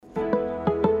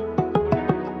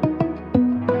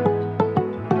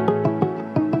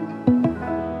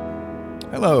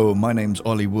Hello, my name's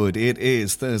Ollie Wood. It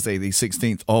is Thursday the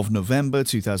 16th of November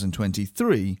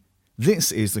 2023.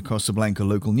 This is the Costa Blanca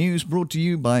local news brought to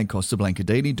you by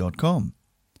CostaBlancaDaily.com.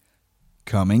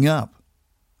 Coming up,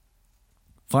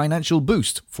 financial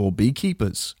boost for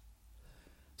beekeepers.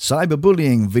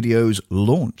 Cyberbullying videos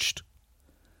launched.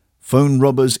 Phone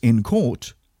robbers in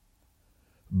court.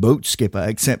 Boat skipper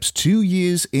accepts 2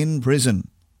 years in prison.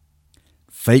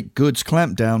 Fake goods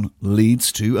clampdown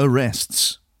leads to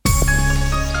arrests.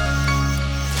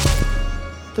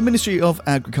 The Ministry of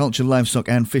Agriculture, Livestock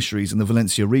and Fisheries in the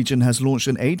Valencia region has launched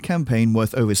an aid campaign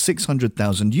worth over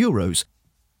 €600,000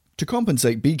 to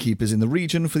compensate beekeepers in the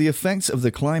region for the effects of the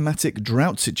climatic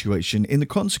drought situation in the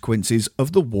consequences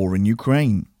of the war in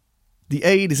Ukraine. The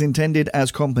aid is intended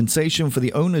as compensation for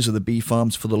the owners of the bee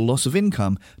farms for the loss of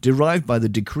income derived by the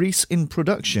decrease in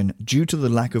production due to the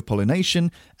lack of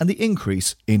pollination and the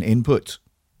increase in input.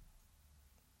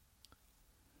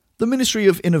 The Ministry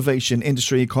of Innovation,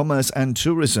 Industry, Commerce and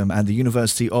Tourism and the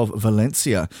University of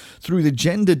Valencia, through the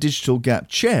Gender Digital Gap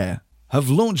Chair,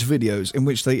 have launched videos in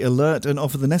which they alert and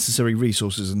offer the necessary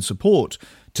resources and support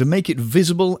to make it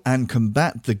visible and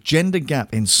combat the gender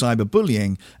gap in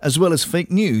cyberbullying, as well as fake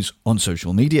news on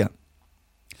social media.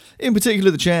 In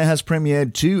particular, the chair has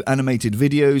premiered 2 animated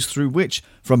videos through which,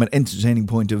 from an entertaining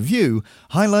point of view,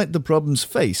 highlight the problems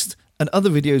faced, and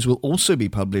other videos will also be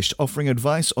published offering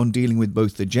advice on dealing with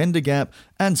both the gender gap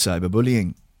and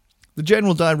cyberbullying. The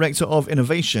General Director of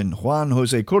Innovation, Juan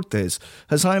Jose Cortes,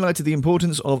 has highlighted the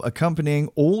importance of accompanying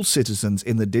all citizens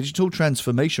in the digital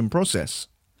transformation process.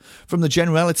 From the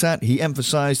Generalitat, he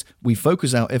emphasized, we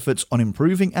focus our efforts on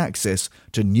improving access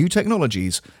to new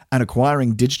technologies and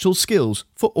acquiring digital skills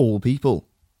for all people.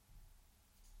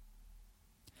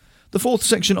 The 4th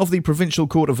section of the Provincial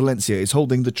Court of Valencia is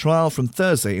holding the trial from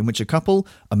Thursday in which a couple,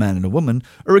 a man and a woman,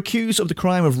 are accused of the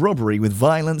crime of robbery with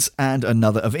violence and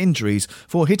another of injuries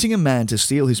for hitting a man to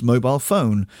steal his mobile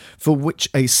phone, for which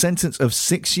a sentence of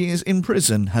 6 years in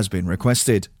prison has been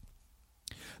requested.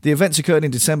 The events occurred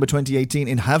in December 2018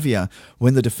 in Javier,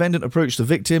 when the defendant approached the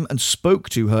victim and spoke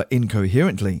to her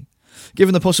incoherently.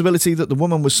 Given the possibility that the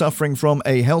woman was suffering from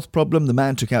a health problem, the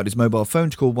man took out his mobile phone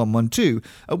to call 112,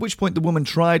 at which point the woman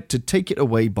tried to take it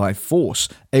away by force,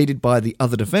 aided by the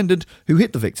other defendant, who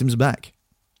hit the victim's back.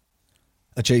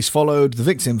 A chase followed, the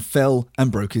victim fell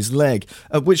and broke his leg,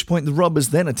 at which point the robbers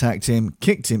then attacked him,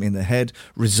 kicked him in the head,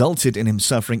 resulted in him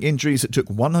suffering injuries that took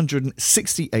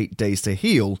 168 days to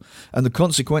heal, and the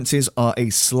consequences are a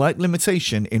slight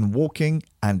limitation in walking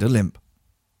and a limp.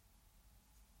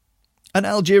 An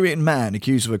Algerian man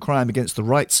accused of a crime against the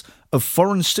rights of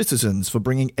foreign citizens for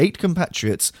bringing 8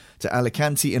 compatriots to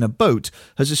Alicante in a boat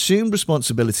has assumed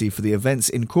responsibility for the events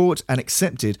in court and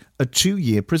accepted a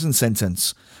 2-year prison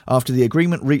sentence, after the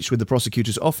agreement reached with the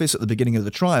prosecutor's office at the beginning of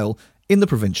the trial in the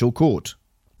provincial court.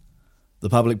 The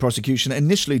public prosecution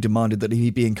initially demanded that he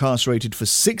be incarcerated for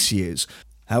 6 years.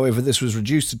 However, this was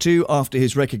reduced to 2 after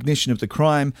his recognition of the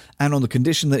crime and on the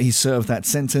condition that he serve that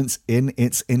sentence in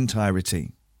its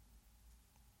entirety.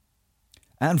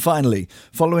 And finally,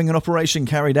 following an operation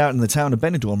carried out in the town of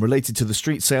Benidorm related to the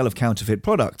street sale of counterfeit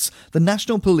products, the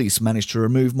National Police managed to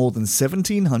remove more than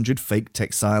 1,700 fake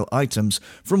textile items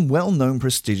from well-known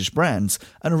prestigious brands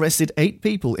and arrested 8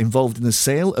 people involved in the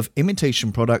sale of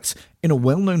imitation products in a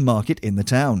well-known market in the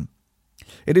town.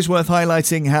 It is worth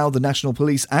highlighting how the National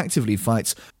Police actively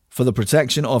fights for the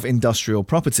protection of industrial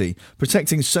property,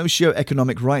 protecting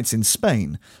socio-economic rights in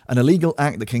Spain, an illegal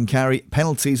act that can carry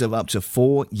penalties of up to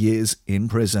 4 years in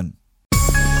prison.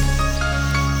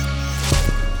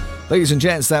 Ladies and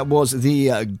gents, that was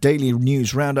the daily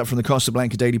news roundup from the Costa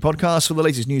Blanca Daily podcast. For the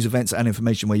latest news, events and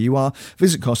information where you are,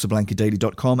 visit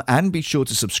CostaBlancaDaily.com and be sure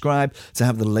to subscribe to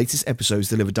have the latest episodes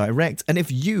delivered direct. And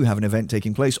if you have an event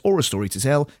taking place or a story to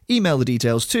tell, email the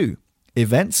details to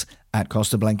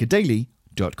events@CostaBlancaDaily.com.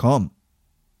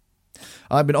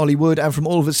 I've been Ollie Wood, and from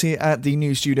all of us here at the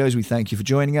news studios, we thank you for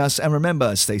joining us. And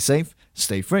remember, stay safe,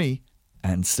 stay free,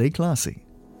 and stay classy.